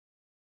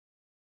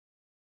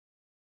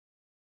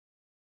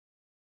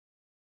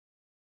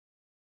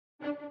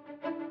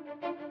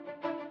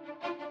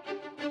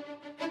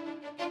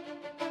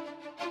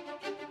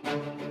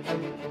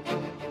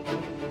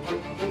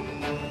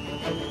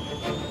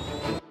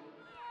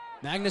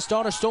Magnus'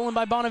 daughter stolen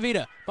by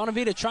Bonavita.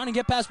 Bonavita trying to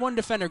get past one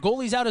defender.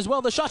 Goalie's out as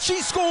well. The shot,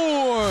 she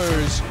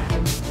scores!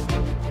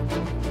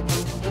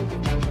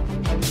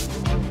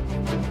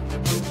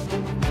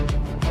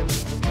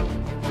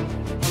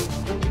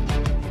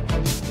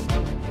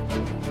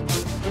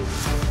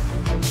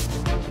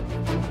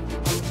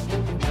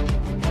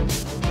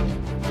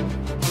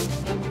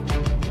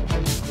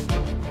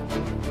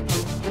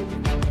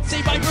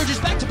 Saved by Burgess,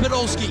 back to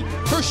Podolski.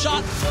 Her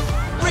shot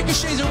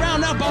ricochets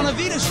around, now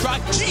Bonavita's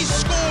strike, she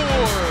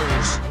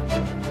scores!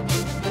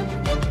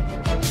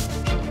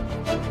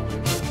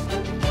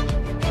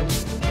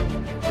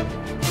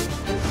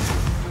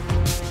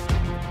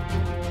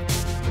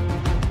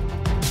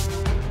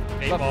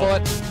 Left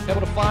foot, able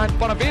to find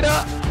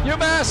Bonavita,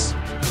 UMass,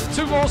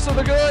 2 goals to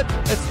the good,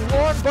 it's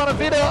Lauren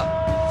Bonavita.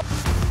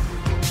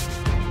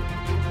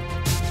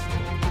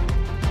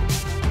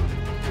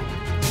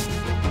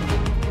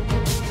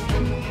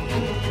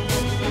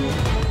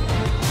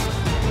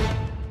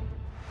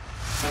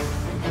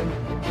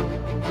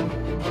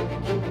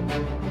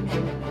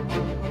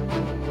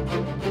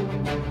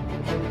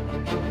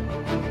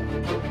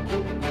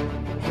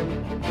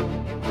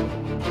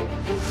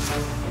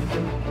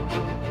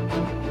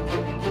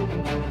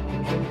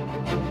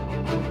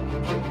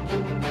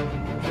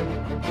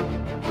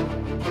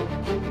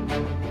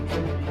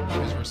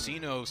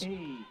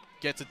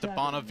 Gets it to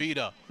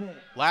Bonavita.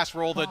 Last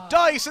roll the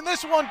dice, and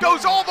this one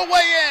goes all the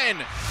way in!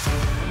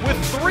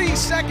 With 3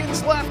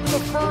 seconds left in the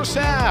first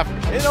half,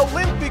 in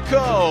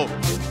Olympico.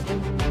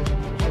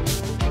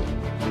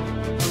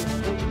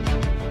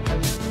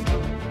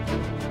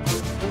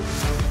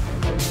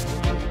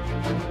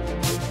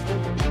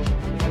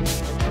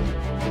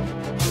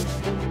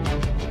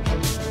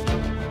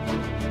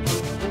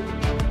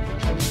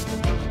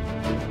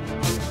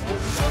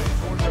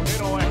 Towards the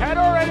middle, a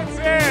header, and it's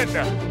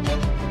in!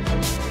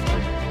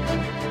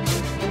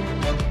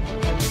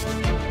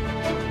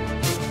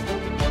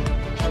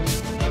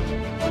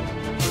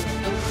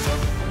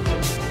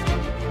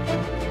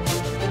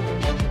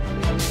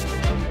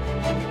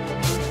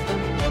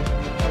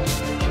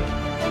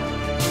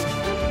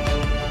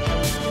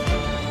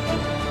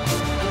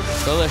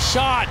 So the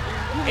shot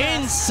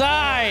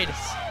inside,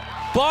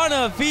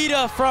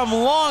 Bonavita from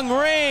long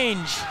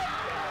range.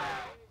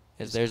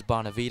 As there's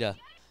Bonavita.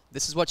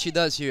 This is what she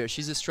does here.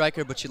 She's a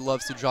striker, but she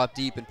loves to drop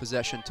deep in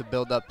possession to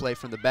build up play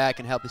from the back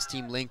and help his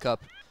team link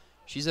up.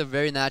 She's a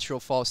very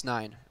natural false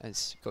 9,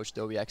 as Coach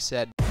Dobiak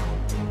said.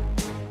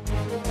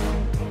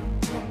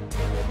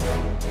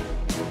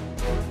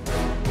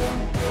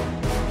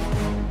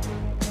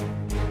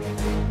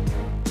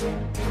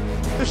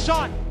 The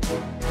shot.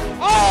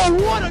 Oh,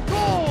 what a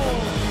goal!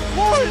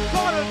 Lauren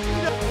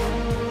Bonavita.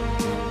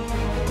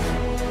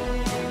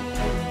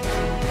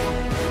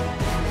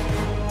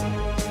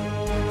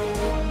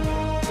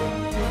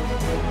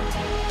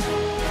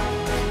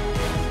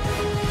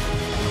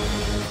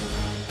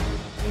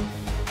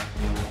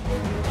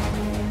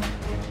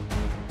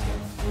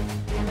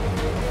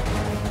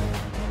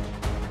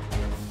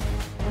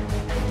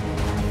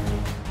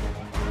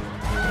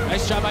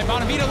 Nice job by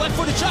Bonavita,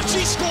 left-footed shot,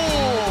 she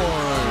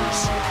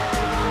scores!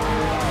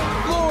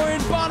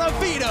 Lauren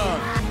Bonavita!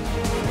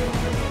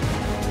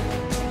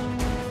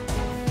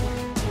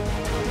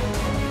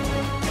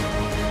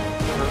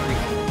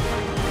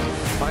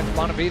 Finds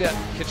Bonavita,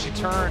 can she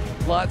turn?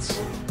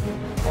 Lutz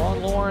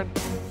on Lauren,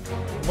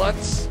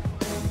 Lutz.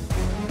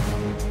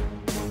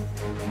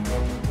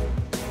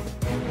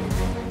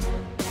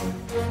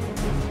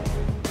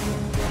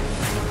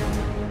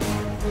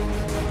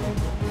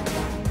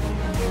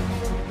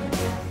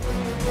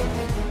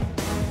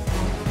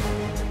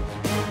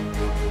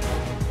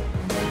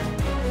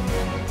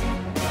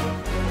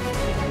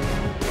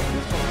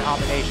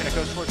 Combination. It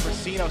goes towards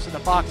Racinos in the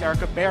box.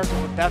 Erica Bears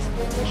with the best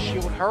to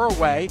shield her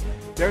away.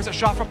 There's a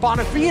shot from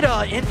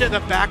Bonavita into the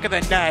back of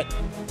the net.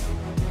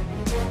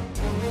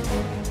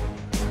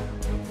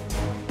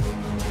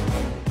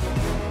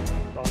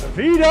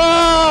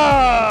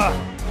 Bonavita!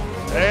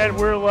 And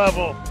we're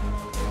level.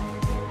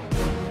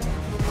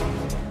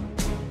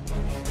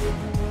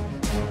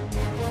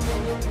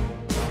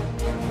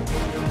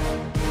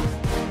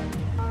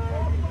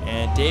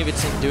 And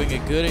Davidson doing a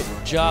good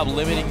job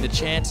limiting the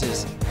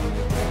chances.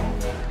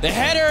 The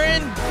header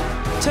in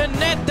to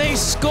net, they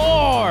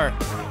score!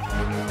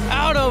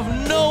 Out of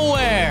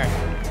nowhere!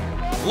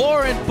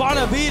 Lauren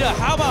Bonavita,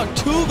 how about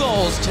 2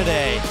 goals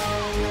today?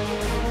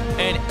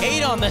 And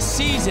 8 on the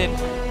season,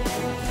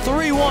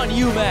 3-1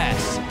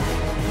 UMass.